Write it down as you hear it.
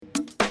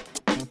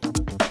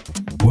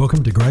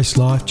Welcome to Grace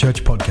Life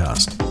Church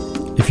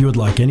Podcast. If you would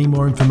like any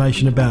more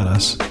information about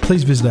us,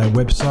 please visit our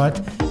website,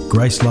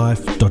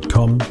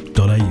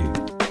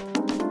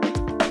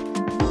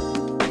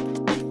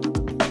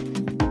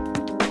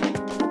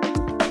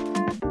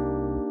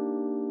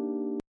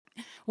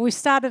 gracelife.com.au. We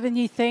started a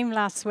new theme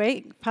last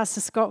week.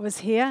 Pastor Scott was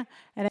here,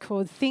 and it's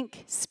called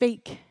Think,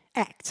 Speak,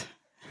 Act.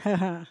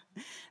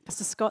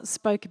 Pastor Scott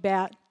spoke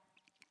about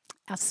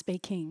our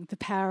speaking, the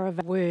power of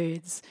our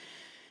words.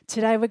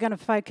 Today we're going to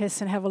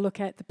focus and have a look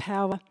at the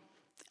power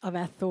of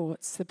our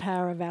thoughts, the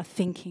power of our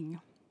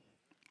thinking.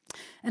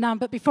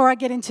 But before I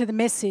get into the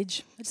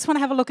message, I just want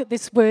to have a look at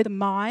this word,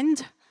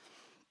 mind.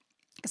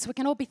 So we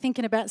can all be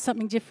thinking about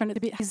something different. It's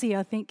a bit hazy,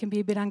 I think, can be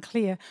a bit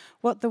unclear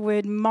what the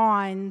word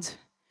mind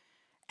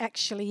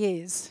actually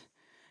is.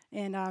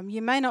 And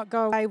you may not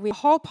go away with a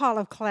whole pile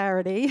of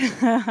clarity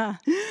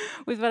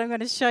with what I'm going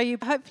to show you,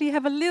 but hopefully you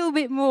have a little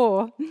bit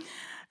more.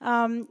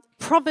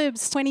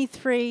 Proverbs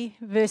 23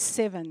 verse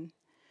 7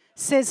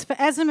 says, "For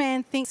as a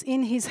man thinks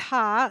in his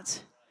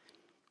heart,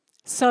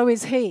 so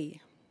is he."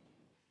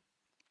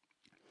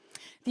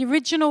 The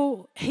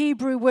original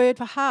Hebrew word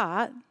for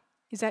heart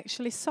is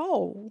actually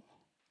soul.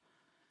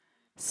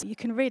 So you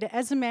can read it,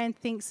 as a man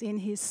thinks in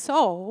his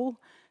soul,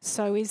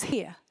 so is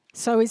he.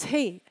 So is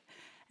he.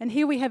 And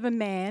here we have a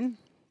man.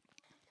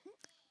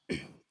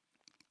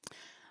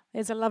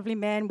 There's a lovely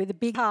man with a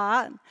big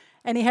heart,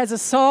 and he has a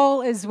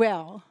soul as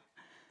well.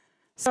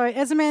 So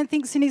as a man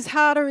thinks in his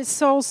heart or his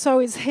soul, so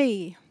is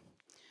he.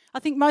 I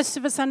think most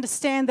of us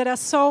understand that our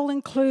soul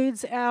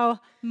includes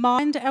our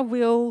mind, our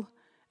will,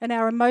 and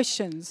our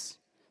emotions.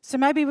 So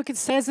maybe we could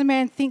say, as a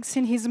man thinks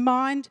in his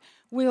mind,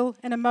 will,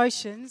 and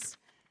emotions,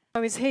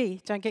 so is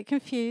he. Don't get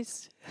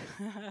confused.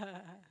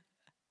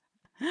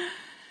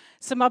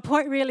 So my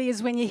point really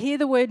is, when you hear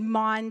the word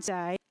mind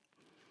today,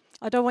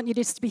 I don't want you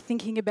just to be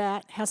thinking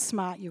about how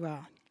smart you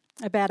are,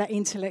 about our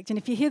intellect. And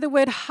if you hear the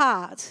word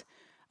heart,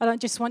 I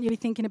don't just want you to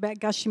be thinking about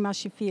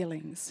gushy-mushy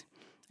feelings.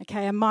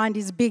 Okay, our mind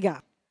is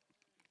bigger.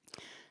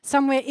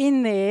 Somewhere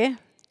in there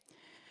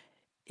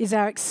is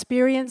our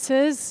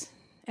experiences,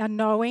 our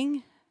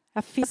knowing,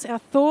 our feelings, our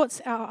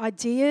thoughts, our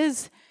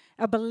ideas,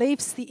 our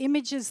beliefs, the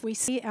images we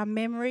see, our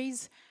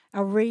memories,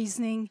 our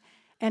reasoning,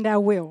 and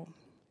our will.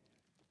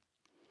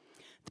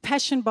 The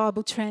Passion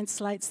Bible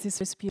translates this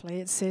verse beautifully.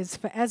 It says,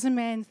 "For as a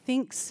man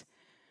thinks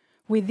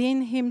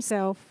within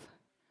himself,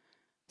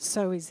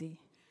 so is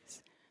he."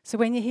 So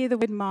when you hear the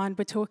word mind,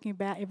 we're talking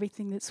about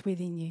everything that's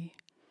within you.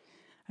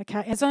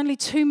 Okay, there's only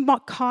two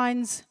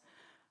kinds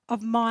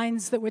of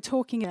minds that we're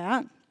talking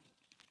about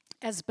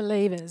as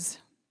believers.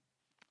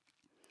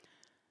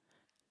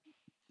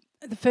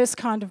 The first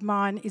kind of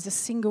mind is a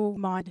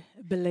single-minded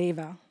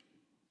believer.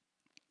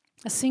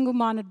 A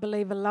single-minded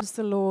believer loves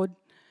the Lord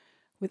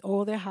with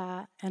all their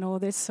heart and all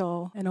their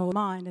soul and all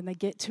their mind, and they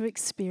get to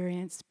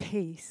experience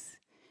peace,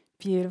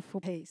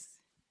 beautiful peace.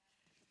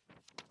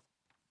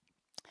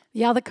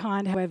 The other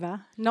kind,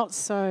 however, not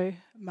so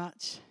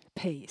much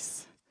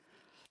peace.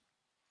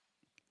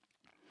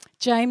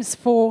 James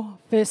 4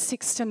 verse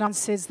 6 to 9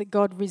 says that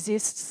God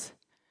resists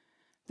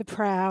the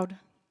proud.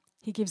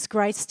 He gives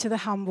grace to the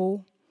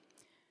humble.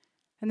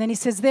 And then he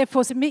says,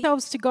 "Therefore, submit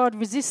yourselves to God,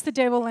 resist the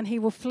devil, and he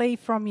will flee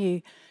from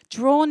you.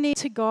 Draw near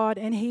to God,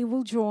 and he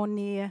will draw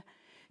near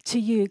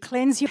to you.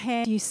 Cleanse your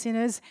hands, you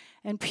sinners,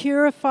 and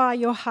purify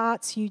your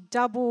hearts, you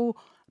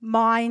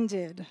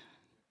double-minded."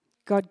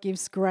 God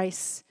gives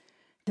grace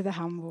to the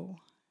humble.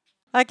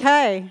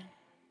 Okay.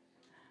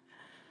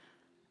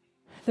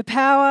 The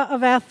power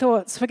of our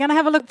thoughts. We're going to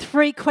have a look at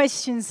 3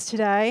 questions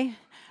today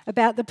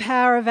about the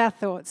power of our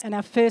thoughts. And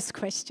our first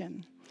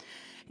question.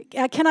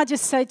 Can I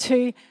just say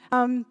too,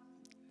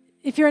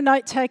 if you're a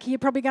note taker, you're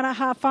probably going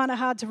to find it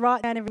hard to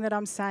write down everything that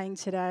I'm saying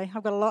today.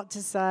 I've got a lot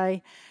to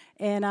say.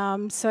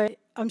 And so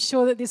I'm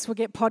sure that this will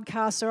get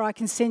podcast, or I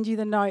can send you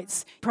the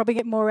notes. Probably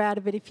get more out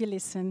of it if you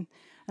listen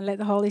and let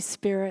the Holy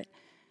Spirit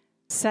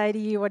say to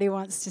you what he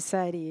wants to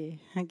say to you.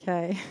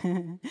 Okay.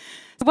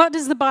 So what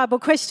does the Bible,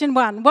 question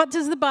 1, what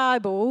does the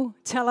Bible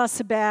tell us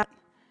about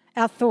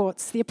our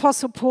thoughts? The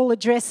Apostle Paul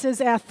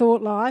addresses our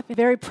thought life in a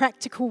very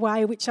practical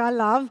way, which I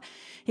love.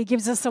 He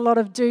gives us a lot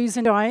of do's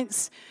and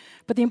don'ts.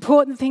 But the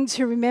important thing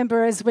to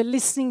remember as we're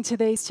listening to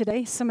these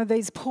today, some of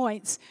these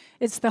points,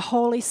 it's the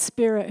Holy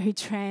Spirit who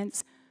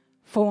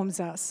transforms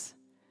us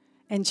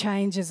and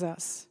changes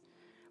us.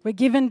 We're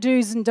given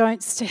do's and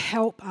don'ts to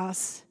help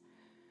us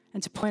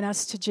and to point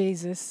us to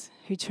Jesus,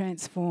 who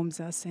transforms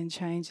us and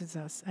changes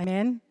us.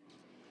 Amen?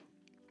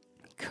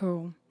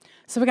 Cool.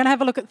 So we're going to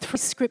have a look at 3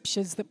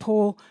 scriptures that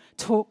Paul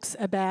talks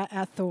about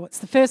our thoughts.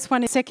 The first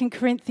one is 2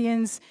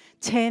 Corinthians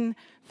 10,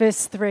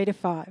 verse 3 to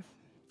 5.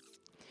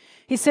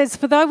 He says,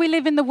 "For though we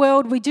live in the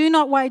world, we do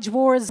not wage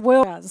war as the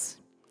world does.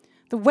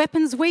 The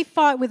weapons we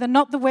fight with are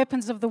not the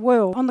weapons of the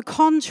world. On the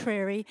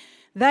contrary,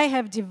 they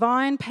have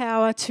divine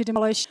power to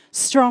demolish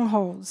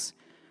strongholds.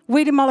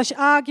 We demolish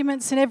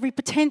arguments and every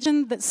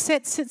pretension that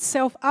sets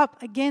itself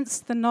up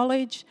against the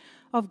knowledge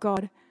of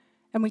God,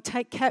 and we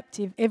take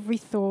captive every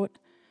thought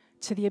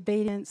to the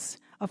obedience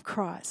of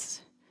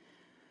Christ."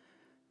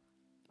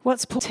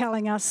 What's Paul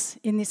telling us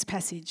in this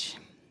passage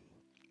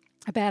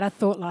about our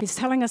thought life? He's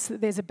telling us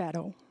that there's a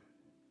battle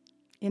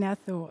in our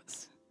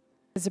thoughts.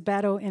 There's a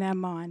battle in our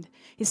mind.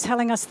 He's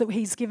telling us that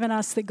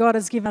God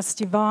has given us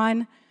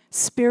divine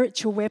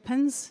spiritual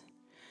weapons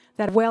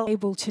that are well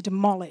able to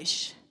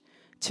demolish,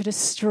 to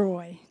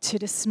destroy, to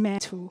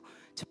dismantle,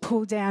 to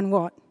pull down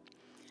what?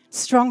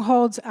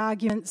 Strongholds,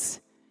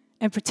 arguments,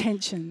 and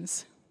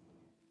pretensions.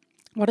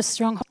 What are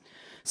strongholds?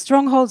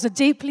 Strongholds are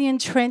deeply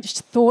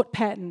entrenched thought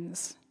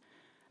patterns.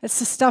 It's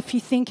the stuff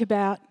you think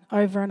about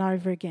over and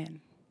over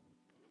again.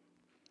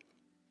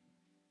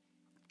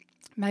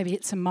 Maybe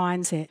it's a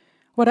mindset.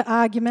 What are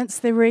arguments?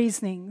 They're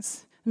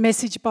reasonings. The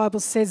Message Bible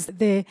says that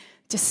they're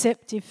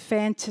deceptive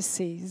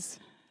fantasies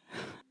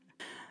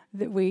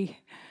that we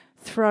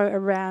throw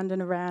around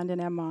and around in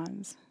our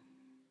minds.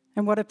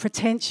 And what are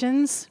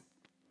pretensions?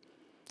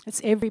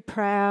 It's every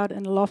proud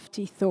and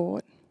lofty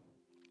thought.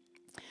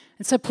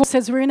 And so Paul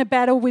says we're in a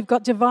battle. We've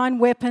got divine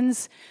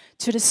weapons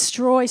to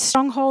destroy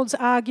strongholds,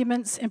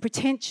 arguments, and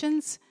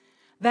pretensions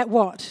that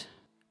what?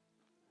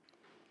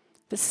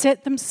 That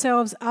set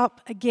themselves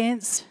up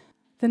against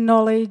the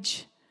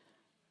knowledge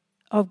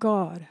of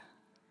God.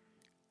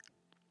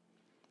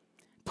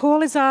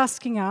 Paul is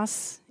asking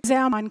us, is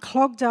our mind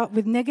clogged up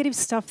with negative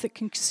stuff that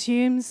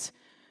consumes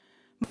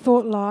my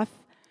thought life,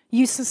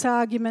 useless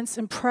arguments,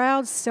 and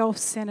proud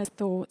self-centered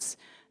thoughts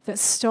that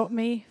stop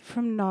me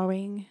from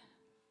knowing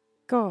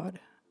God?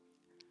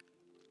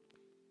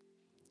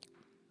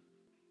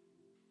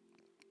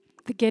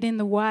 That get in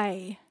the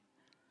way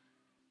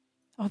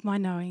of my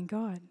knowing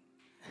God.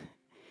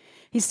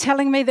 He's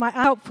telling me that my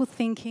unhelpful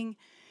thinking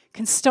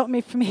can stop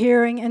me from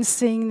hearing and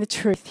seeing the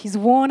truth. He's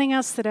warning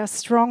us that our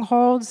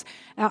strongholds,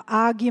 our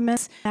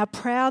arguments, our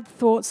proud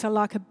thoughts are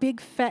like a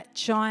big fat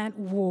giant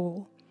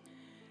wall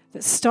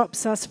that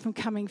stops us from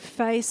coming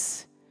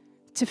face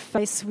to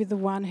face with the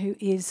one who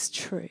is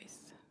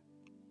truth.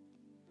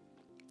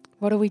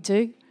 What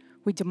do?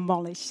 We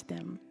demolish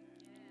them.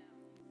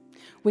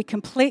 We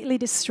completely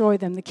destroy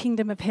them. The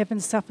kingdom of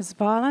heaven suffers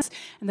violence,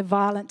 and the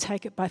violent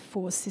take it by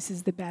force. This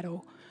is the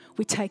battle.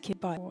 We take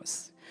it by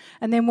force.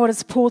 And then what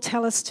does Paul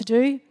tell us to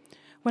do?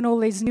 When all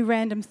these new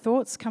random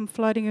thoughts come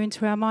floating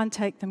into our mind,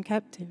 take them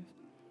captive.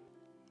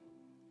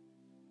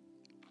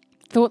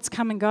 Thoughts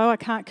come and go. I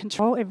can't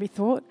control every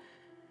thought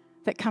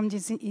that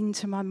comes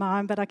into my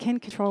mind, but I can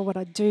control what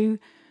I do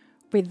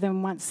with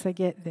them once they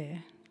get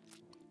there.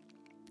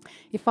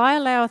 If I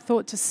allow a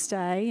thought to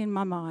stay in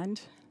my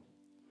mind,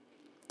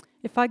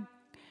 if I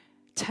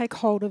take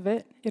hold of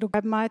it, it'll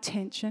grab my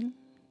attention.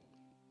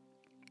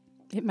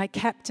 It may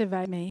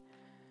captivate me.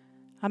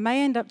 I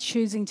may end up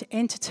choosing to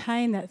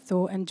entertain that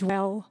thought and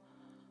dwell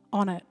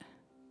on it.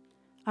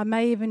 I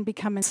may even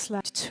become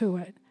enslaved to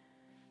it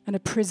and a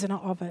prisoner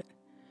of it.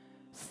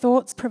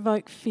 Thoughts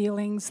provoke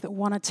feelings that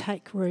want to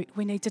take root.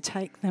 We need to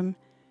take them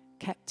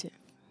captive,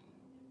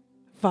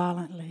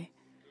 violently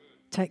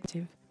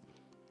captive.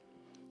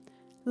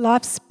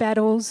 Life's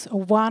battles are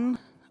won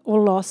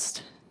or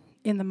lost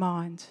in the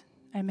mind.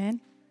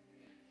 Amen?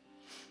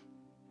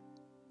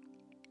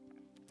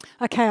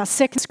 Okay, our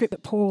second script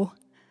that Paul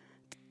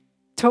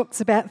talks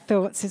about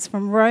thoughts is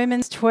from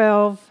Romans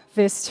 12,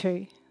 verse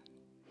 2.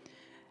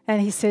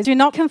 And he says, "Do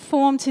not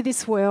conform to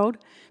this world,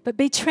 but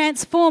be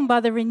transformed by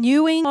the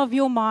renewing of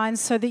your mind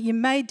so that you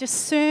may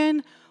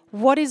discern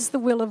what is the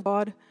will of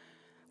God,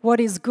 what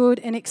is good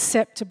and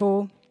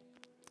acceptable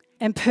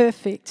and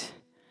perfect."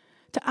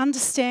 To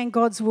understand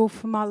God's will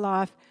for my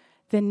life,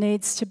 there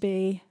needs to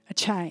be a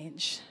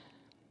change.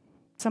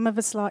 Some of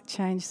us like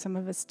change, some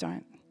of us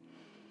don't.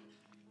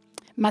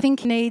 My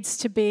thinking needs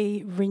to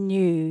be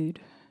renewed.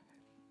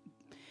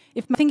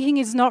 If my thinking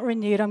is not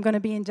renewed, I'm going to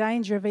be in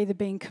danger of either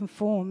being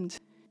conformed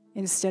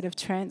instead of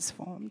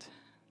transformed.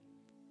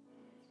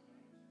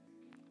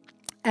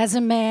 As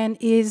a man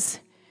is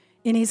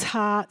in his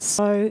heart,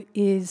 so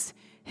is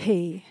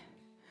he.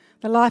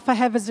 The life I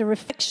have is a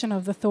reflection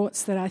of the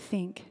thoughts that I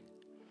think.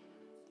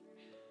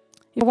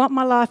 If I want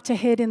my life to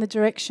head in the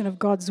direction of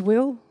God's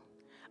will,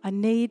 I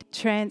need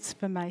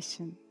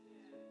transformation.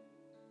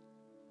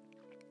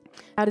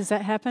 How does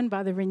that happen?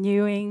 By the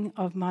renewing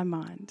of my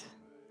mind.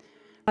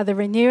 By the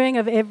renewing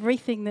of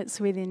everything that's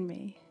within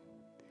me.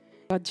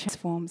 God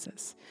transforms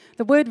us.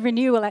 The word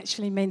renewal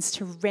actually means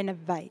to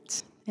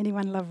renovate.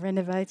 Anyone love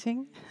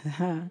renovating?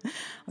 I'm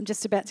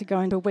just about to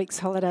go into a week's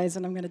holidays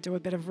and I'm going to do a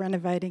bit of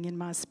renovating in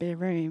my spare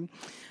room.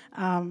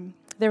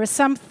 There are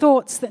some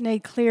thoughts that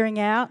need clearing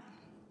out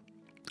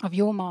of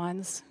your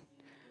minds,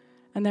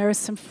 and there are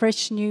some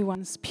fresh new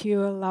ones,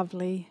 pure,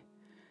 lovely,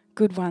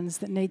 good ones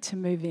that need to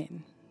move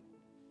in.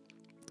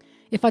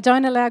 If I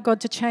don't allow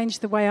God to change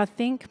the way I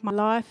think, my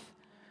life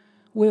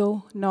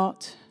will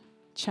not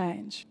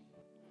change,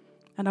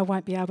 and I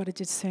won't be able to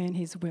discern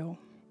His will.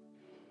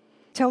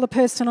 Tell the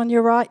person on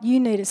your right, you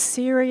need a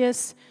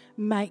serious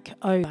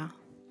makeover.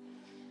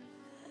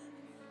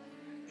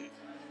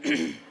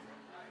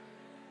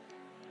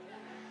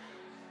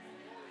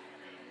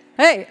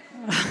 Hey!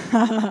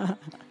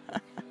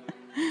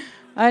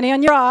 Only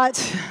on your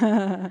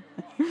right.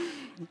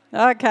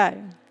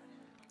 Okay.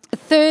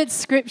 third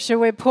scripture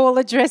where Paul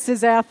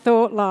addresses our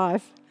thought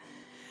life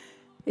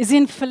is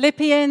in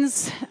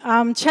Philippians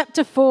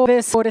chapter 4,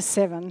 verse 4 to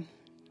 7.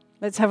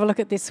 Let's have a look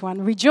at this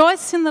one.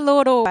 Rejoice in the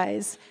Lord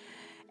always.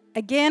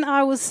 Again,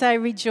 I will say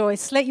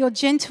rejoice. Let your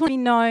gentleness be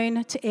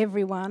known to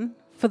everyone,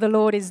 for the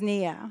Lord is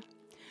near.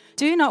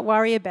 Do not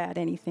worry about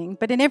anything,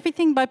 but in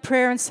everything by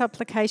prayer and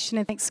supplication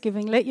and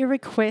thanksgiving, let your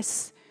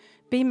requests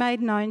be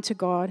made known to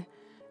God,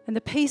 and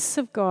the peace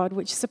of God,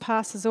 which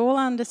surpasses all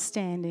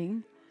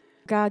understanding,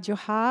 guard your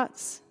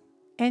hearts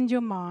and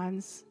your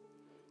minds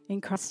in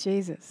Christ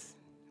Jesus.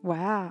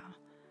 Wow.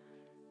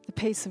 The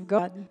peace of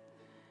God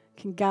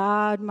can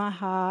guard my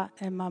heart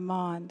and my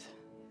mind.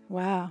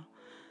 Wow.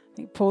 I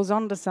think Paul's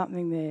onto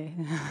something there.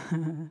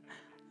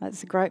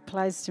 That's a great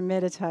place to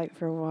meditate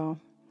for a while.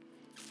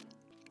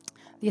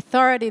 The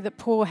authority that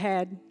Paul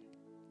had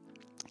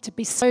to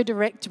be so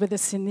direct with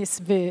us in this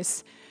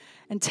verse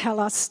and tell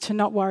us to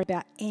not worry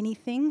about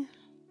anything,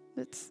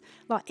 it's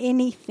like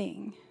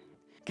anything,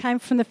 came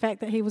from the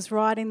fact that he was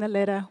writing the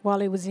letter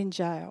while he was in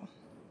jail.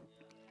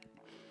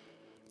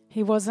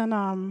 He wasn't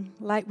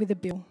late with a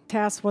bill. His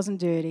house wasn't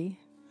dirty.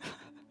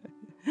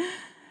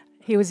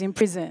 He was in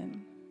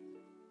prison.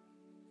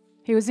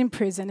 He was in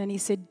prison and he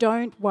said,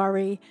 don't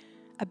worry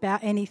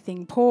about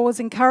anything. Paul was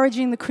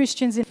encouraging the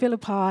Christians in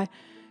Philippi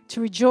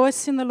to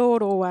rejoice in the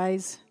Lord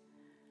always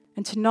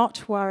and to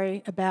not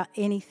worry about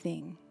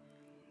anything.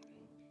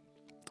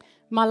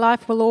 My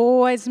life will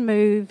always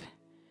move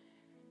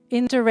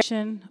in the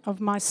direction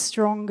of my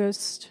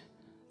strongest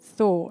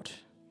thought.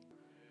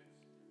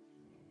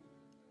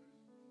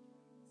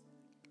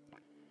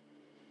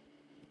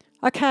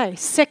 Okay,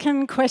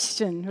 second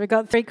question. We've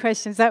got 3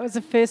 questions. That was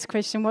the first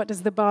question. What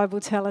does the Bible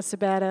tell us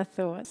about our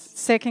thoughts?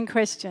 Second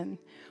question.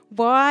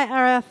 Why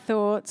are our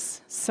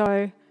thoughts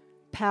so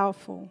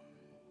powerful?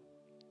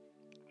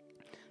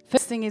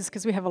 First thing is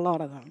because we have a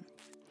lot of them.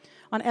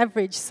 On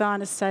average,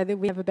 scientists say that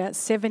we have about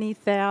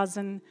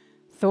 70,000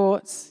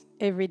 thoughts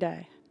every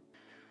day.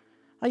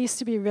 I used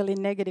to be a really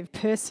negative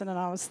person and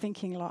I was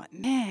thinking like,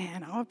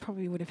 man, I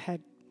probably would have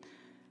had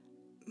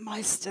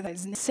most of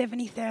those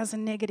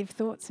 70,000 negative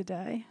thoughts a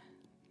day.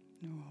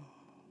 Oh,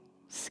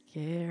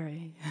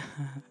 scary.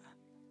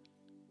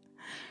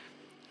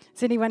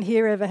 Has anyone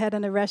here ever had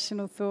an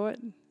irrational thought,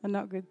 a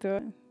not good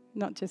thought?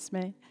 Not just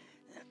me.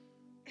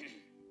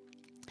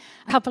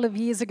 A couple of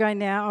years ago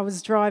now, I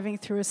was driving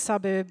through a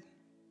suburb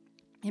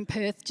in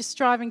Perth, just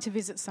driving to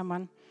visit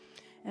someone.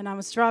 And I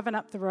was driving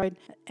up the road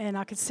and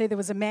I could see there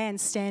was a man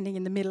standing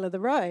in the middle of the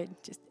road,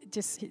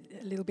 just a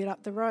little bit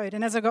up the road.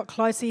 And as I got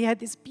closer, he had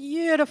this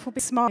beautiful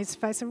big smile on his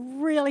face, a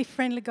really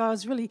friendly guy. I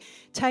was really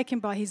taken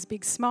by his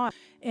big smile.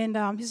 And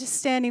he was just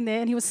standing there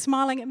and he was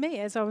smiling at me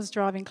as I was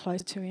driving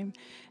closer to him.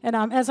 And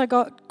as I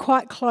got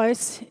quite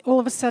close, all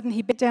of a sudden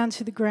he bent down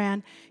to the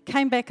ground,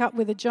 came back up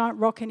with a giant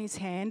rock in his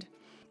hand.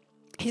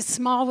 His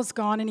smile was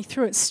gone and he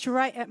threw it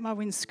straight at my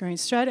windscreen,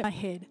 straight at my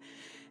head.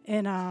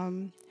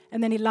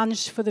 And then he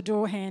lunged for the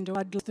door handle.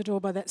 I'd locked the door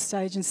by that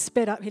stage and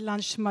sped up. He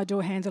lunged for my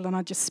door handle and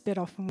I just sped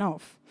off and went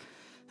off.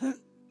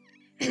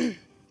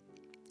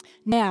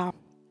 Now,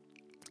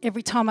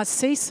 every time I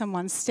see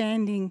someone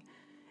standing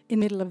in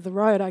the middle of the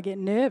road, I get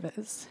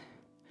nervous.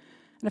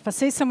 And if I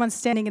see someone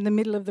standing in the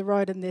middle of the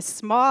road and they're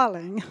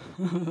smiling,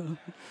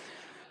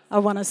 I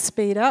want to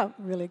speed up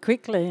really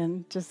quickly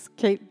and just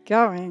keep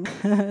going.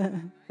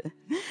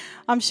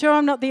 I'm sure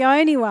I'm not the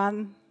only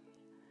one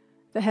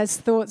that has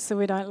thoughts that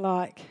we don't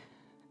like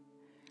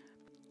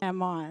in our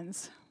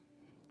minds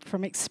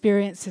from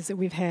experiences that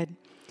we've had.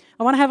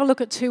 I want to have a look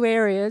at 2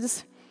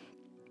 areas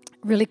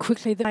really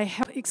quickly that may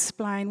help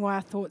explain why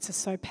our thoughts are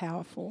so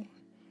powerful.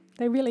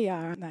 They really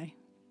are, aren't they?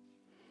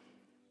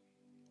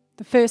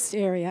 The first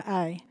area,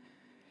 A,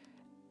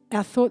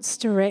 our thoughts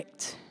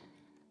direct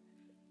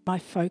my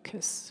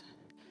focus.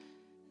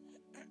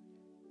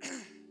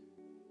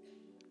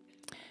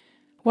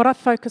 What I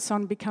focus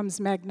on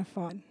becomes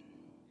magnified.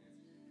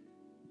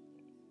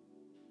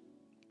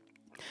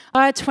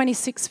 Isaiah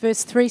 26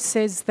 verse 3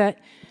 says that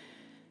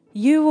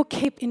you will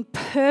keep in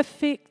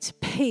perfect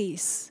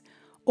peace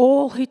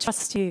all who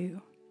trust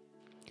you,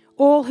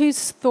 all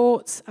whose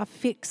thoughts are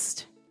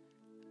fixed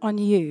on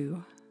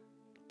you.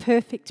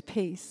 Perfect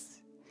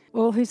peace.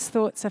 All whose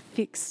thoughts are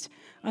fixed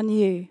on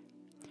you.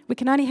 We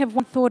can only have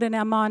one thought in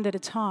our mind at a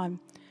time.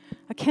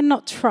 I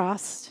cannot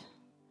trust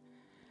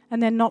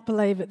and then not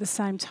believe at the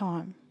same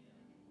time.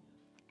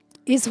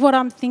 Is what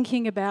I'm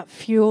thinking about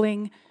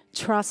fueling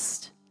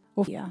trust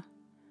or fear?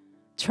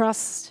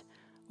 Trust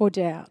or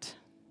doubt?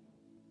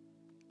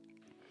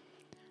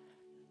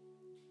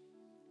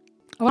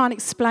 I want to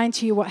explain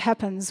to you what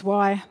happens,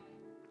 why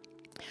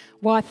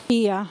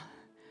fear,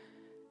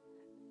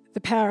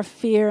 the power of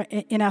fear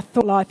in our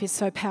thought life is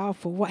so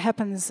powerful. What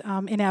happens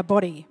in our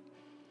body?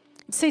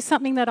 See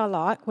something that I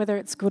like, whether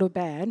it's good or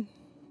bad,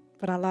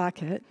 but I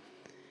like it.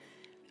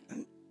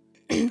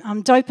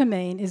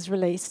 Dopamine is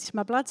released in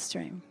my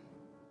bloodstream.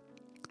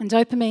 And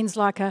dopamine's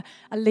like a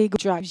legal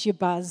drug. It gives you a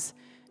buzz,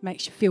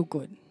 makes you feel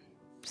good.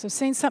 So I've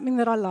seen something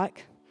that I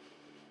like.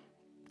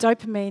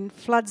 Dopamine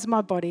floods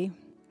my body.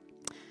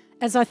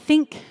 As I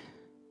think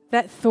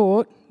that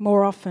thought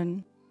more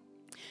often,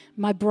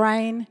 my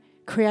brain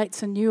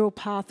creates a neural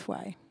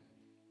pathway.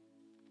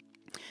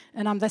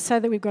 And they say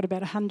that we've got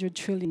about 100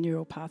 trillion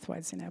neural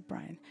pathways in our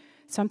brain.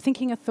 So I'm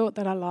thinking a thought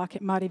that I like.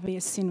 It might even be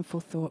a sinful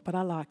thought, but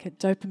I like it.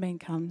 Dopamine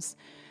comes,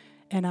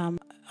 and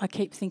I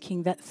keep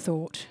thinking that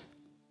thought.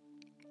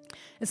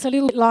 It's a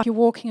little bit like you're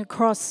walking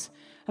across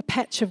a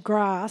patch of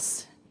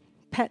grass,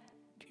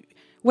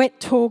 wet,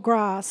 tall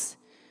grass,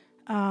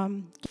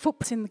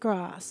 footprints in the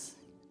grass.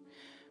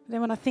 But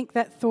then when I think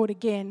that thought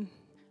again,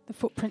 the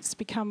footprints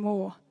become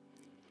more.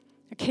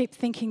 I keep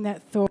thinking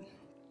that thought,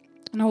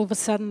 and all of a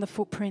sudden the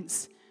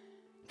footprints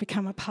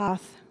become a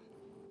path.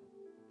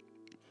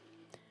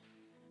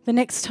 The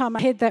next time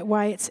I head that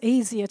way, it's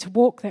easier to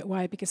walk that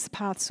way because the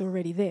path's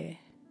already there.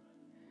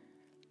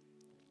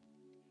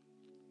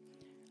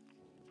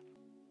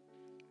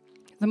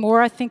 The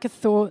more I think a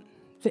thought,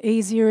 the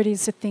easier it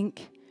is to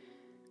think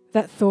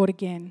that thought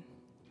again.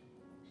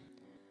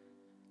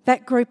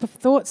 That group of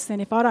thoughts,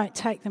 then, if I don't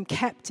take them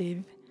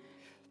captive,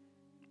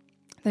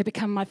 they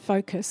become my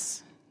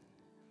focus,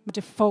 my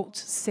default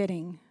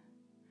setting,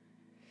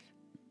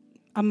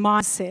 a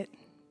mindset.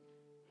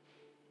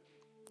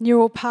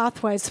 Neural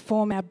pathways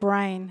form our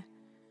brain.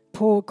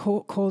 Paul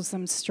calls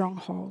them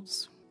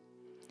strongholds.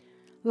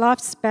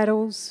 Life's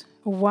battles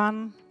are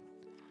won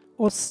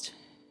or lost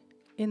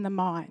in the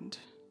mind.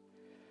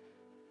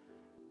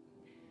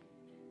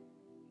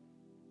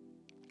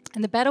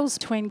 And the battle's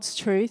between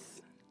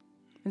truth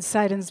and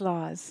Satan's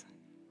lies.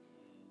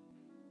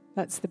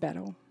 That's the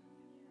battle.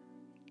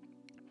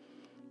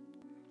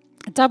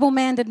 A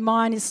double-minded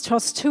mind is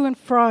tossed to and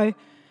fro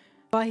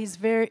by his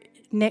very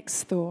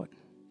next thought.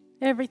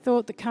 Every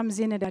thought that comes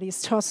in and out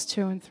is tossed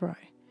to and fro.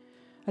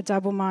 A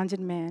double-minded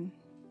man.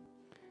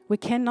 We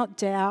cannot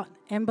doubt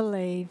and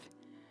believe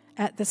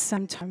at the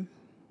same time.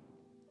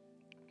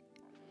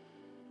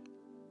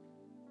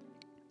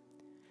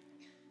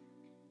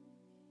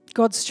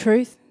 God's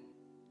truth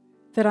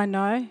that I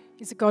know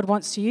is that God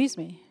wants to use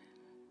me.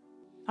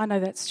 I know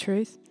that's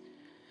truth.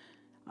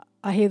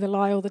 I hear the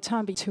lie all the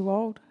time, be too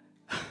old.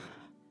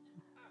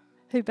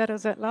 Who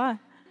battles that lie?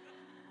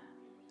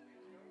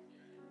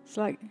 It's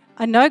like,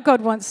 I know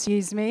God wants to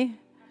use me,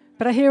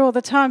 but I hear all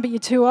the time, but you're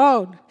too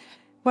old.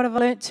 What have I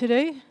learnt to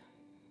do?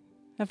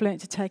 I've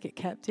learnt to take it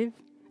captive.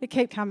 It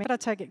keeps coming, but I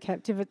take it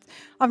captive.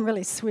 I'm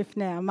really swift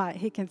now, mate.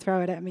 He can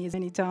throw it at me as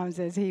many times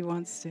as he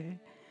wants to.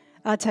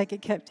 I take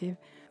it captive.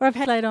 Or I've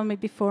had it laid on me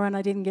before and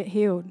I didn't get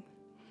healed.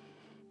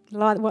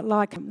 What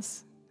lie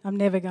comes, I'm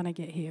never going to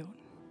get healed.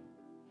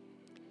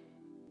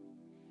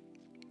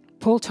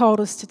 Paul told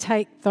us to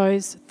take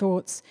those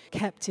thoughts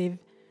captive.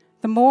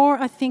 The more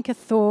I think a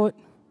thought,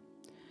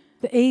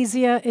 the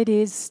easier it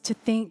is to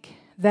think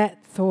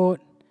that thought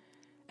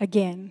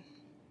again.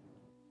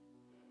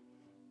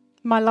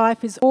 My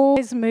life is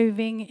always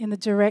moving in the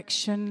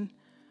direction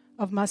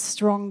of my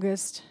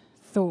strongest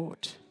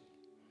thought.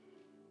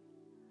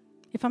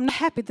 If I'm not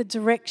happy with the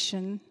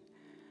direction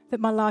that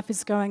my life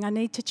is going, I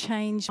need to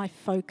change my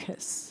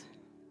focus.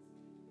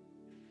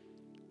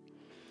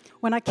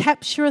 When I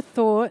capture a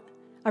thought,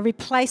 I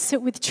replace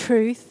it with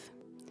truth.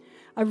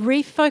 I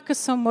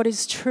refocus on what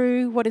is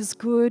true, what is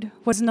good,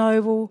 what is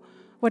noble,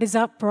 what is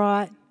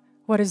upright,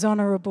 what is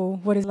honourable,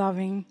 what is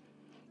loving.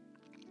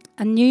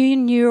 A new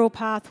neural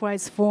pathway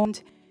is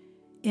formed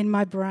in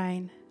my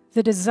brain.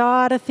 The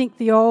desire to think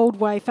the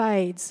old way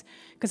fades,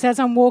 because as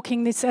I'm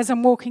walking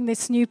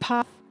this new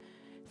path,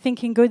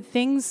 thinking good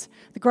things,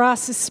 the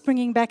grass is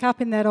springing back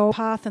up in that old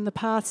path and the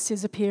path's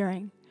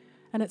disappearing,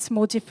 and it's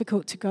more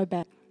difficult to go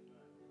back.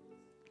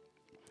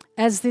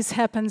 As this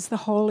happens, the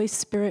Holy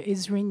Spirit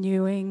is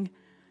renewing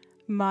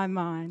my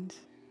mind.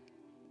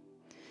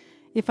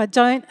 If I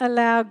don't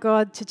allow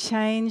God to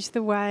change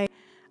the way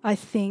I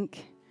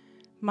think,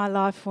 my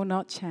life will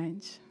not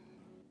change.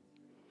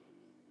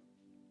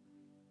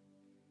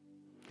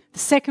 The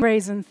second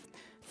reason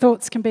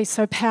thoughts can be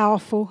so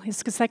powerful is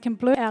because they can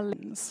blur our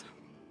lens.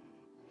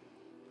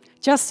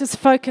 Just as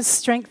focus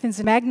strengthens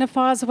and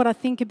magnifies what I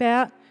think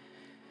about,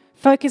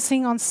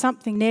 focusing on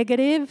something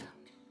negative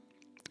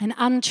and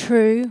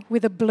untrue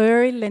with a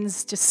blurry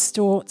lens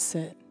distorts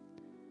it,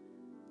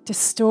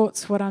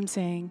 distorts what I'm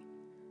seeing.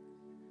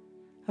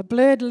 A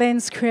blurred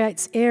lens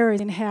creates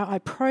errors in how I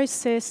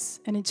process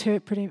and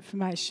interpret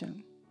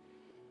information.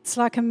 It's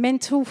like a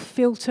mental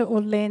filter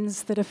or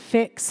lens that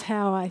affects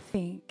how I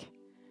think.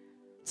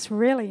 It's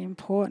really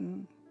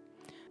important.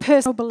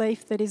 Personal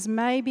belief that is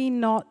maybe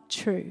not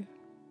true.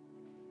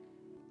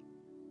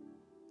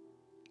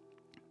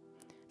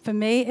 For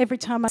me, every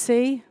time I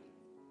see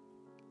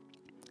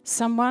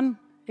someone,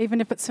 even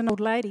if it's an old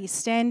lady,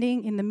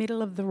 standing in the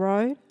middle of the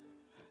road,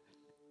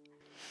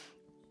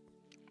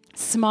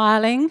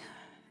 smiling,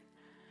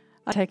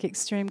 I take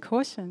extreme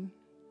caution.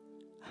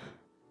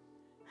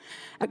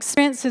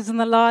 Experiences and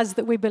the lies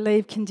that we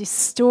believe can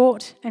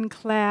distort and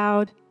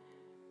cloud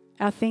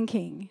our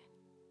thinking.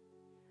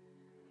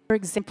 For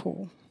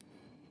example,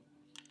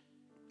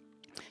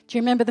 do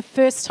you remember the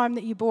first time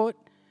that you bought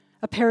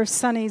a pair of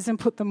sunnies and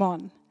put them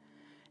on?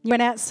 You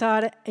went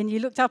outside and you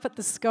looked up at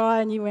the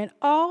sky and you went,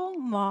 oh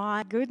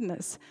my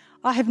goodness,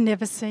 I have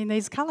never seen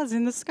these colours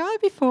in the sky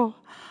before.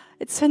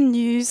 It's a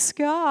new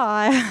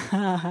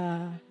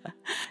sky.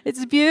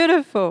 It's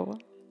beautiful.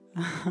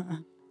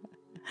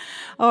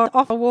 Or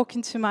I'll walk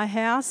into my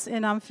house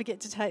and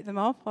forget to take them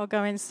off. I'll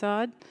go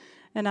inside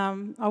and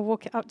I'll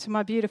walk up to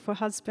my beautiful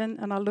husband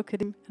and I'll look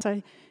at him and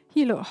say,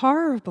 you look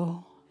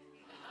horrible.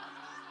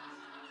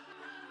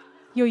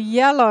 You're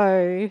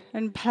yellow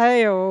and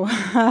pale.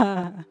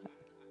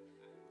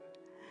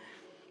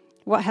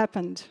 What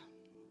happened?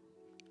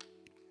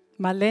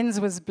 My lens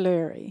was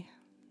blurry.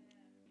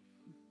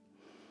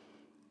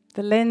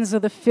 The lens or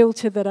the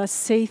filter that I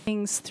see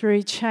things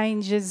through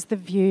changes the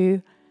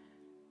view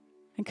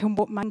and can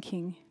warp my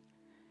thinking.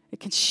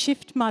 It can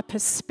shift my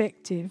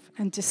perspective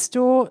and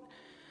distort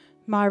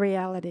my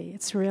reality.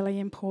 It's really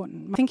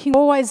important. My thinking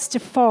always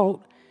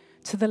default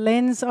to the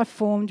lens I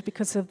formed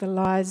because of the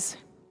lies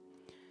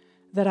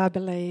that I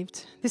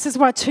believed. This is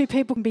why two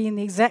people can be in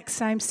the exact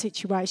same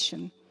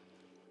situation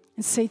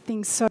and see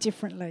things so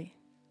differently.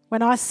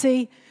 When I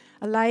see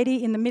a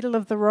lady in the middle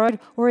of the road,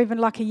 or even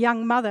like a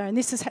young mother, and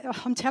this is,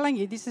 I'm telling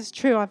you, this is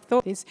true, I've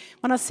thought this.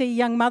 When I see a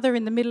young mother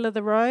in the middle of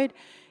the road,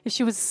 if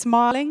she was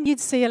smiling, you'd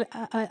see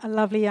a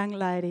lovely young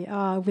lady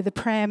with a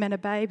pram and a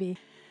baby.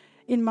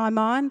 In my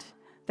mind,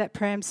 that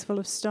pram's full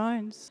of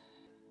stones.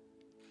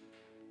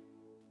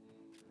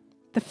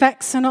 The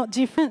facts are not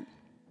different.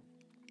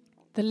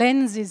 The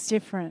lens is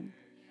different.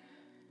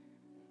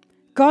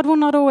 God will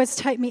not always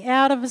take me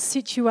out of a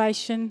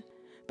situation,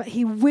 but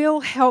He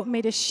will help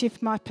me to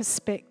shift my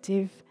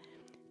perspective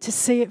to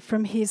see it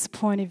from His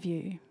point of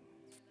view.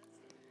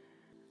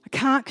 I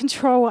can't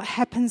control what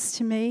happens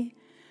to me,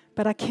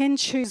 but I can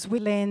choose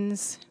which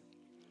lens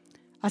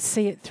I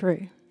see it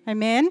through.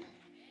 Amen?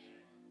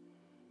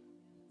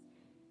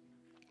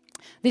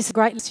 This is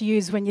great to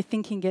use when your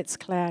thinking gets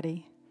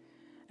cloudy.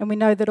 And we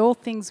know that all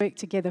things work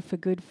together for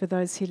good for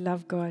those who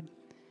love God,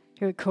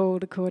 who are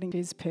called according to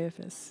His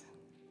purpose.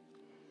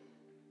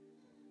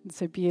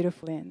 It's a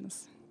beautiful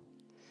lens.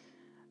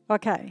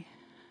 Okay,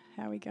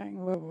 how are we going?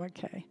 Whoa,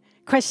 okay.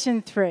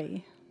 Question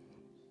 3.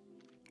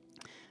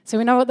 So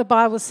we know what the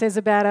Bible says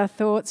about our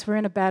thoughts. We're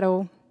in a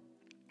battle.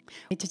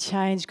 We need to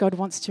change. God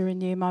wants to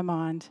renew my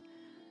mind.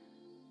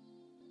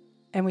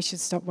 And we should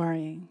stop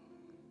worrying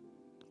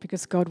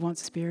because God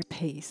wants spirit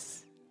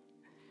peace.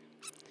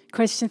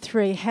 Question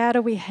 3, how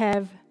do we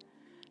have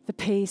the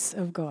peace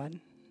of God?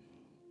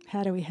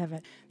 How do we have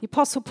it? The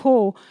Apostle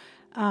Paul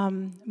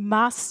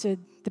mastered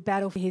the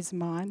battle for his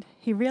mind.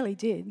 He really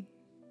did.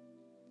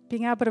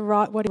 Being able to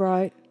write what he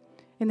wrote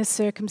in the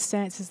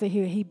circumstances that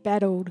he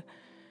battled,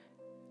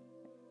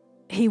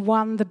 he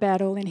won the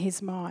battle in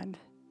his mind.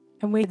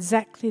 And we're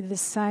exactly the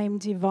same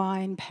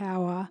divine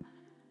power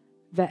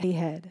that he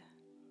had.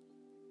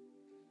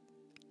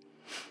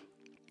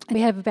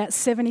 We have about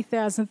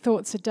 70,000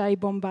 thoughts a day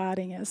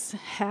bombarding us.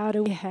 How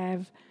do we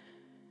have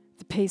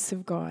the peace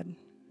of God?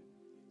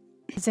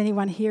 Has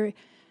anyone here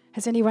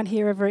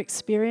ever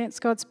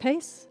experienced God's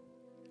peace?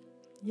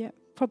 Yeah,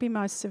 probably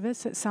most of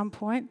us at some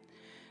point.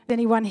 Has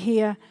anyone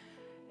here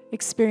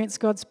experienced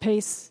God's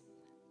peace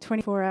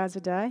 24 hours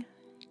a day?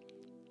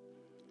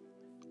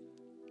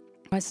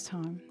 Most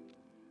time.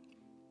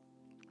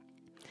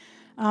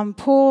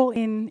 Paul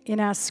in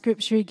our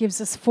scripture, he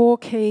gives us 4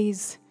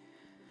 keys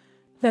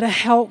that are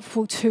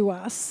helpful to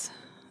us.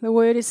 The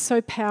word is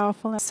so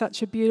powerful and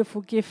such a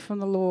beautiful gift from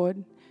the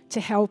Lord to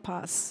help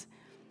us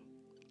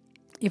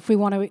if we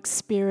want to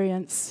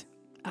experience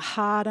a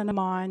heart and a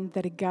mind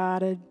that are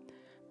guarded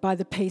by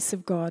the peace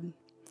of God.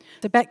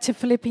 So back to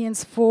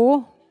Philippians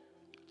 4,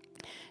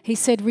 he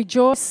said,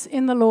 rejoice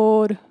in the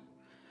Lord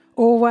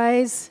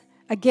always.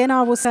 Again,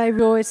 I will say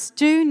rejoice.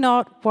 Do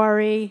not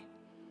worry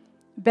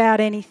about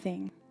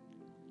anything.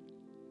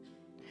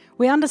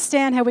 We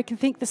understand how we can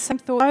think the same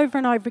thought over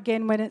and over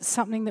again when it's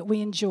something that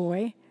we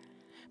enjoy.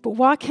 But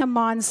why can our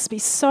minds be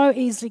so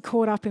easily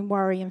caught up in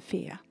worry and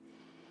fear?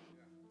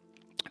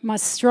 My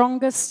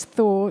strongest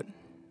thought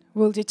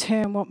will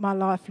determine what my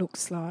life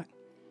looks like.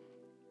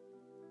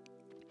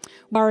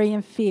 Worry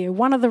and fear.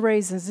 One of the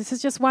reasons, this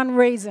is just one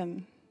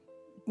reason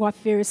why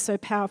fear is so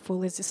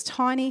powerful, is this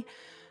tiny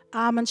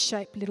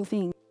almond-shaped little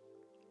thing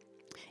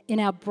in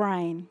our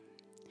brain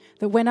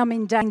that when I'm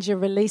in danger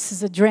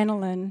releases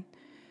adrenaline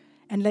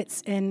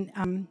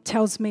and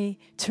tells me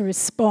to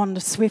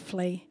respond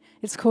swiftly.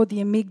 It's called the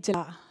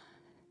amygdala.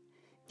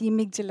 The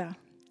amygdala.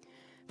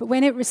 But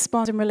when it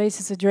responds and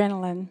releases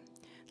adrenaline,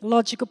 the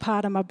logical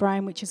part of my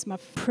brain, which is my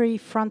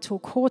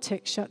prefrontal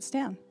cortex, shuts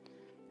down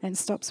and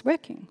stops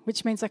working,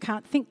 which means I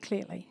can't think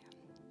clearly.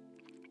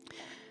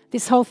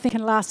 This whole thing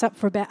can last up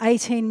for about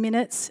 18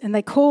 minutes, and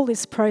they call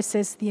this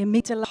process the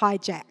amygdala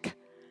hijack,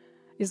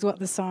 is what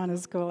the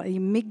scientists call it, the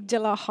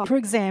amygdala hijack. For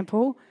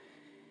example,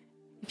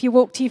 if you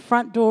walk to your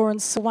front door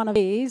and saw one of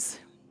these,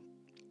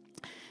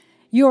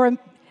 your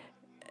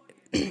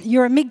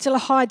amygdala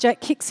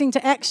hijack kicks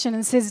into action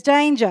and says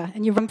danger,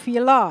 and you run for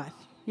your life.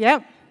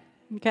 Yep.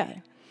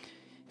 Okay.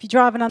 If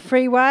you're driving on the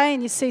freeway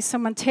and you see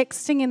someone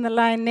texting in the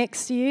lane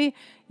next to you,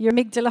 Your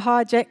amygdala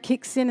hijack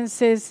kicks in and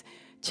says,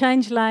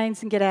 change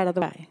lanes and get out of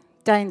the way.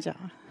 Danger.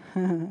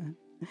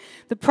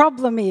 The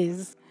problem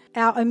is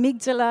our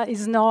amygdala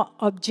is not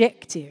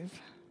objective.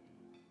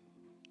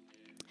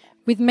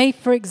 With me,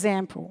 for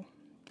example,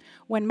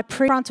 when my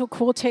prefrontal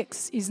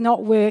cortex is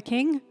not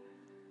working,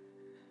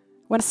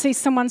 when I see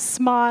someone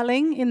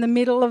smiling in the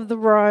middle of the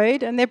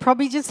road and they're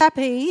probably just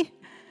happy,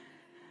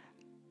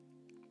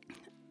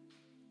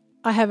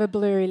 I have a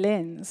blurry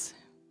lens.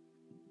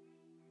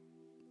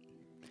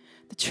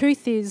 The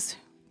truth is,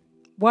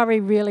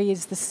 worry really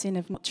is the sin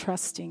of not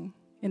trusting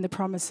in the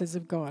promises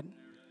of God.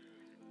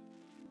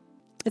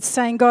 It's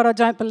saying, God, I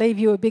don't believe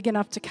you are big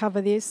enough to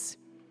cover this.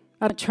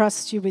 I don't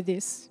trust you with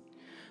this.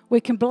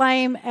 We can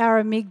blame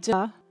our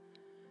amygdala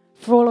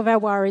for all of our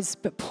worries,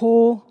 but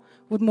Paul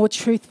would more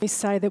truthfully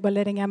say that we're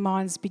letting our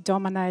minds be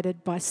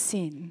dominated by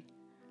sin.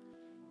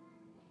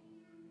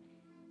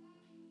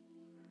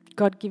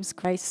 God gives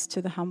grace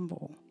to the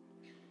humble.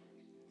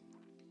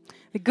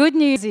 The good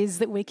news is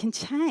that we can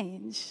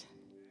change.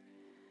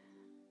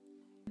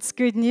 It's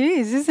good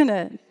news, isn't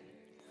it?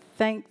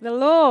 Thank the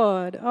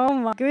Lord. Oh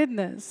my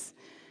goodness.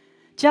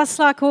 Just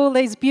like all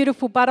these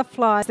beautiful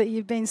butterflies that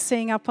you've been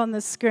seeing up on the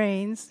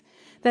screens,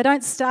 they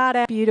don't start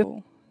out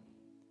beautiful.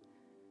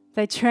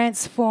 They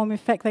transform. In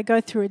fact, they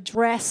go through a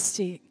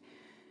drastic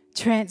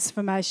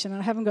transformation.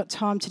 I haven't got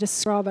time to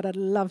describe it. I'd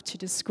love to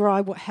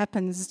describe what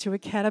happens to a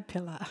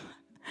caterpillar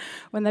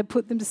when they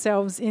put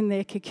themselves in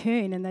their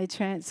cocoon and they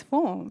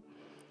transform.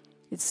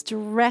 It's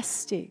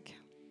drastic.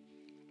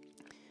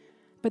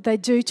 But they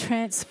do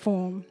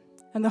transform.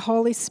 And the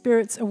Holy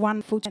Spirit's a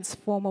wonderful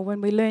transformer when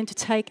we learn to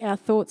take our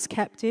thoughts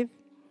captive,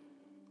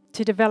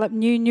 to develop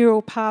new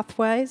neural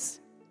pathways.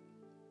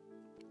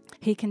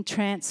 He can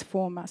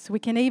transform us. We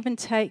can even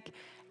take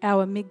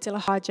our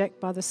amygdala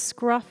hijack by the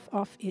scruff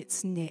of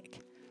its neck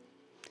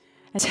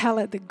and tell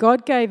it that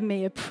God gave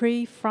me a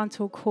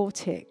prefrontal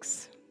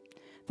cortex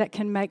that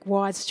can make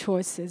wise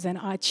choices, and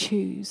I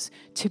choose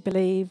to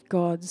believe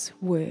God's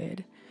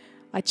word.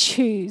 I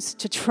choose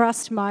to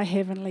trust my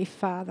Heavenly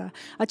Father.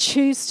 I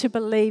choose to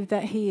believe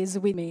that He is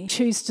with me. I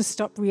choose to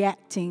stop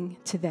reacting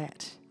to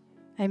that.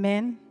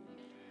 Amen?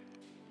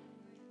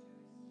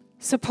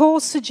 So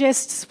Paul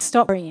suggests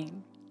stop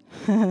worrying.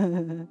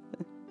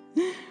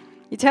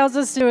 He tells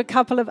us to do a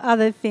couple of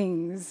other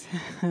things.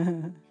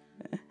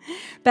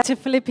 Back to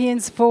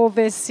Philippians 4,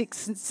 verse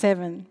 6 and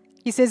 7.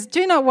 He says,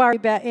 do not worry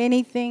about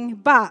anything,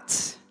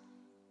 but,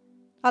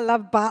 I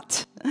love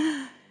but,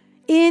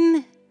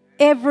 in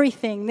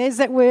everything, there's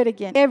that word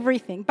again,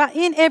 everything. But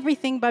in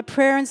everything, by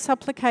prayer and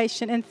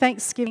supplication and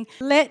thanksgiving,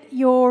 let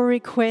your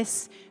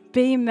requests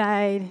be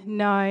made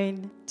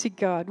known to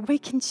God. We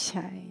can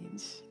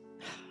change.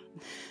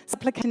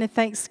 Supplication and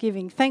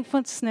thanksgiving.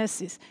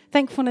 Thankfulness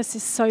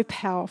is so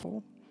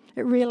powerful.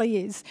 It really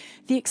is.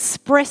 The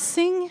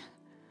expressing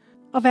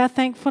of our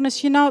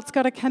thankfulness, it's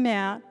got to come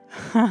out.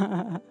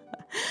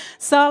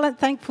 Silent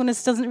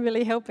thankfulness doesn't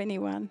really help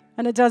anyone.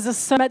 And it does us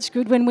so much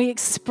good when we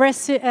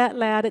express it out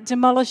loud. It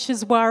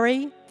demolishes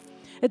worry.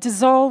 It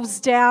dissolves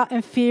doubt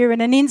and fear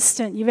in an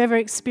instant. You've ever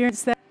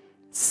experienced that?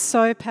 It's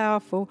so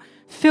powerful.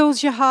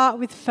 Fills your heart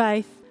with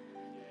faith.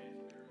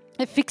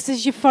 It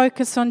fixes your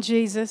focus on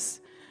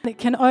Jesus. It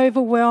can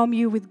overwhelm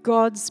you with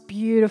God's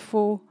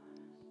beautiful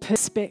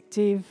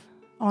perspective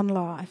on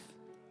life.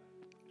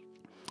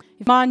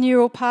 If my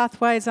neural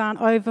pathways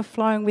aren't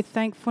overflowing with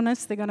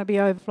thankfulness, they're going to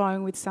be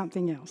overflowing with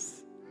something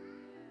else.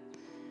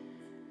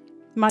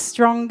 My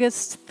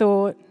strongest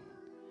thought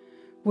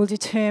will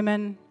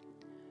determine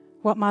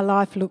what my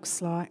life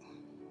looks like.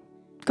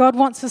 God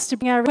wants us to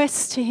bring our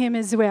requests to Him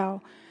as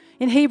well.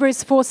 In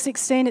Hebrews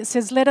 4:16 it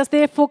says, let us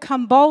therefore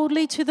come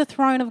boldly to the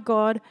throne of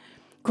God,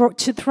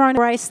 to the throne of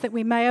grace, that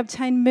we may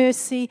obtain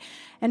mercy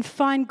and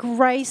find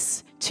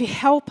grace to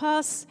help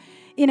us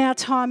in our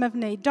time of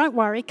need. Don't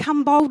worry,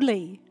 come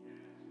boldly.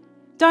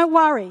 Don't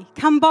worry,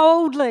 come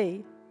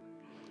boldly.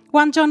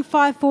 1 John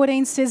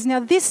 5:14 says,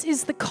 now this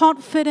is the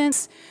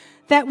confidence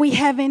that we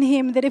have in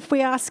Him, that if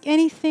we ask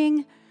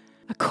anything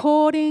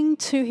according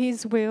to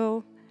His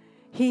will,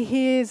 He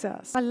hears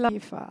us. I love you,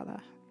 Father.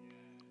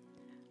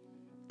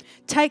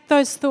 Take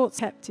those thoughts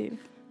captive.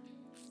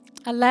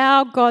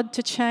 Allow God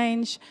to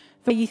change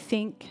the way you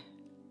think.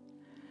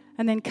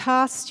 And then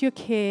cast your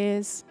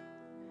cares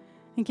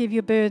and give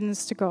your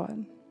burdens to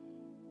God.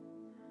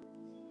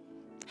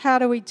 How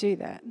do we do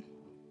that?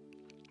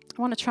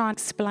 I want to try and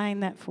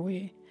explain that for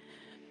you.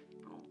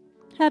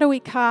 How do we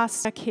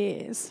cast our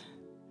cares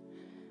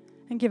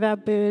and give our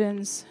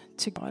burdens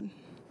to God?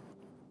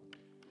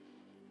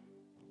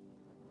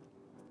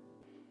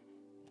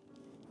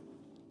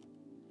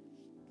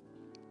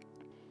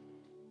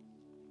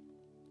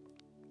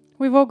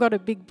 We've all got a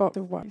big box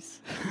of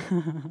worries.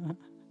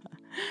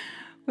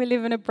 We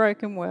live in a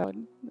broken world.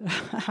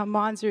 Our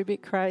minds are a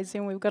bit crazy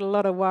and we've got a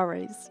lot of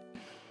worries.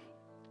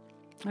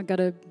 I've got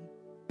a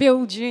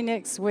bill due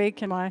next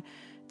week and my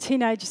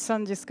teenage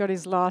son just got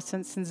his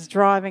license and is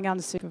driving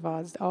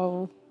unsupervised.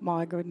 Oh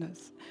my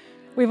goodness.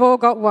 We've all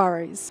got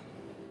worries.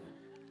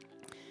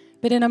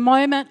 But in a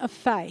moment of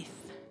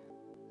faith,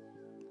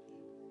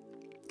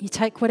 You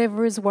take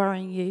whatever is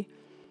worrying you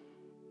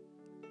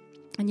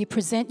and you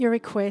present your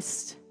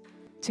request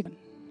to God.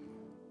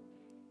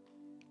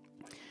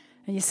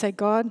 And you say,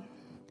 God,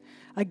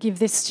 I give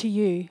this to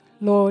you.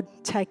 Lord,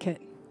 take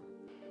it.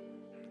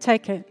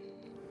 Take it.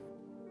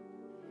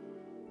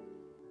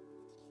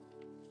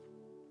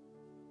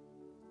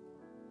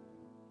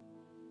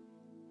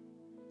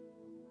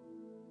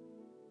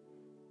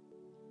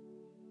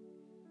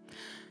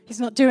 He's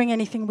not doing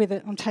anything with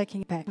it. I'm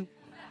taking it back.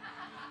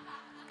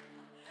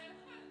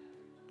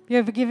 You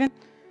ever given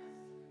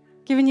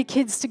your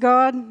kids to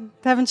God?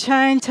 They haven't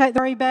changed. Take the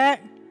worry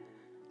back.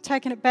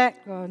 Taking it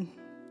back, God.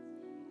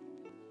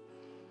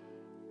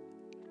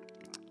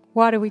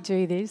 Why do we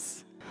do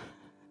this?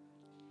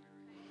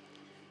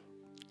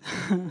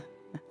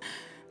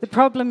 The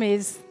problem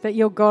is that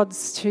your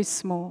God's too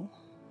small.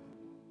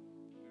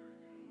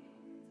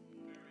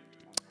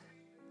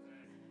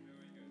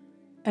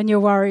 And your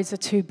worries are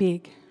too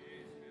big.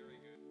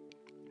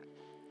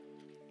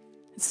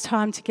 It's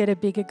time to get a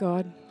bigger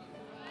God.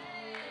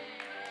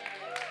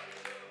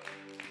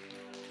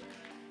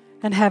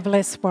 And have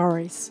less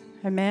worries.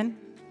 Amen?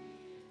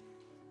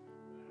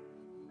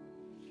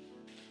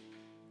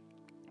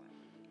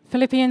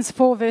 Philippians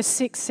 4 verse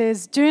 6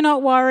 says, do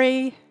not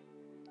worry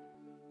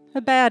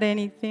about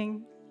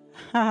anything,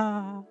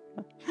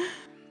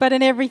 but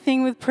in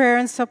everything with prayer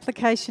and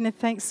supplication and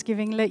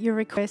thanksgiving, let your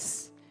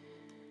requests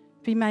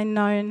be made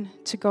known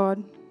to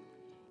God.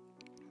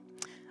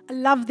 I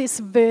love this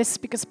verse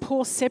because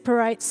Paul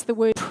separates the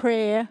word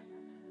prayer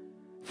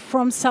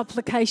from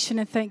supplication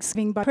and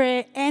thanksgiving. By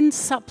prayer and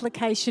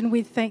supplication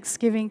with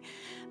thanksgiving,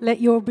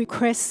 let your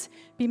requests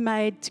be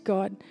made to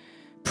God.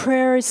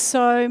 Prayer is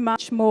so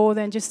much more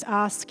than just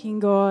asking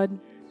God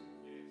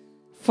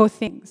for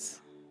things.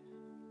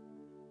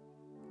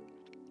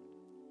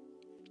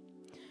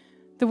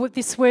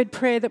 This word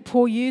prayer that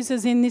Paul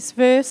uses in this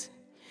verse,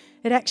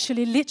 it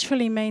actually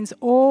literally means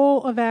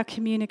all of our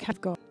communication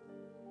with God.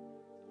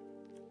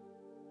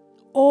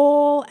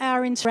 All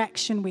our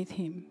interaction with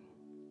Him.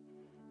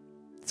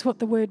 That's what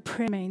the word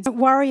prayer means. Don't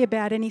worry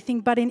about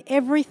anything, but in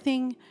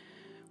everything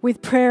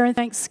with prayer and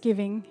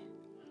thanksgiving,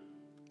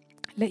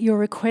 let your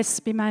requests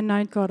be made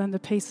known to God, and the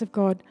peace of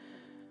God,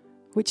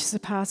 which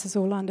surpasses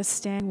all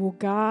understanding, will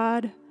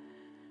guard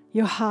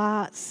your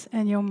hearts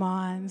and your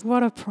minds.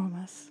 What a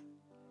promise.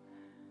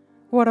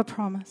 What a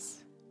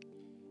promise.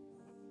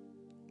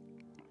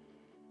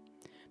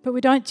 But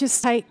we don't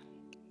just take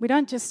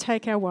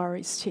our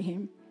worries to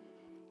Him.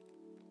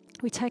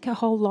 We take our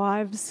whole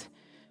lives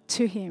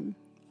to Him,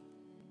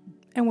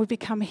 and we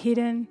become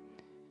hidden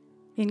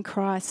in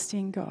Christ,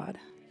 in God.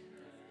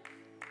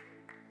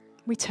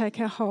 We take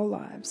our whole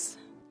lives.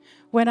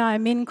 When I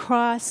am in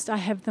Christ, I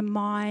have the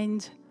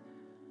mind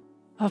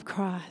of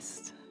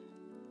Christ.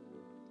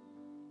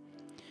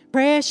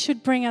 Prayer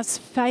should bring us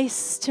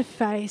face to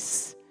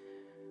face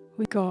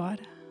with God.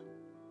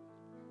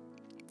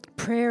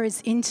 Prayer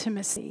is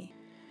intimacy.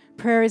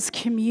 Prayer is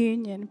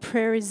communion.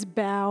 Prayer is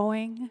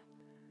bowing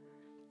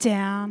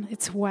down.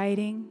 It's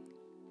waiting.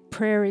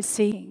 Prayer is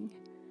seeking.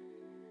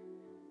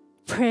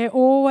 Prayer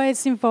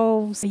always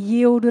involves a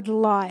yielded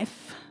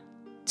life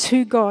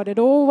to God. It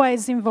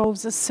always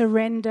involves a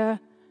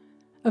surrender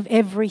of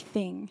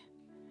everything.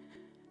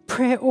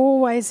 Prayer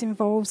always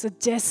involves a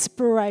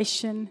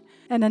desperation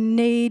and a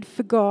need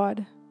for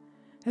God.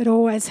 It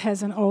always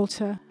has an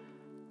altar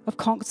of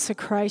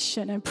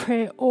consecration, and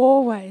prayer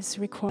always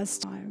requires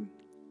time.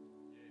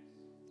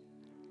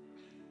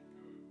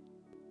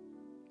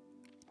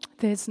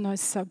 There's no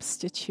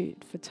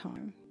substitute for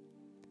time.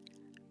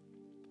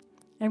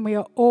 And we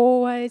are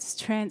always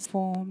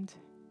transformed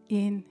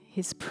in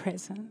His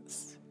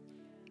presence.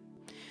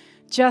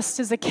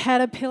 Just as a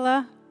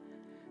caterpillar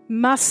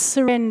must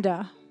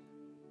surrender,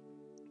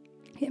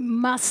 it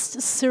must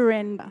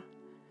surrender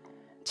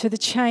to the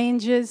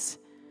changes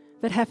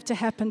that have to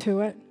happen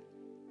to it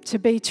to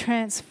be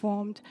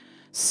transformed,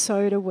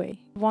 so do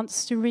we. He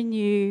wants to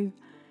renew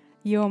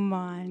your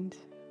mind.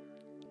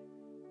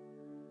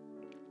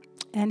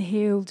 And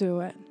He'll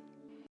do it.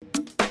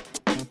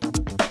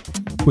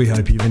 We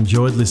hope you've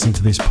enjoyed listening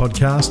to this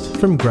podcast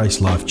from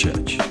Grace Life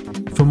Church.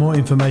 For more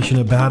information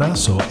about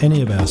us or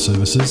any of our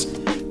services,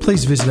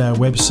 please visit our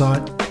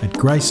website at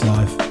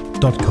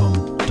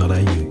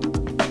gracelife.com.au.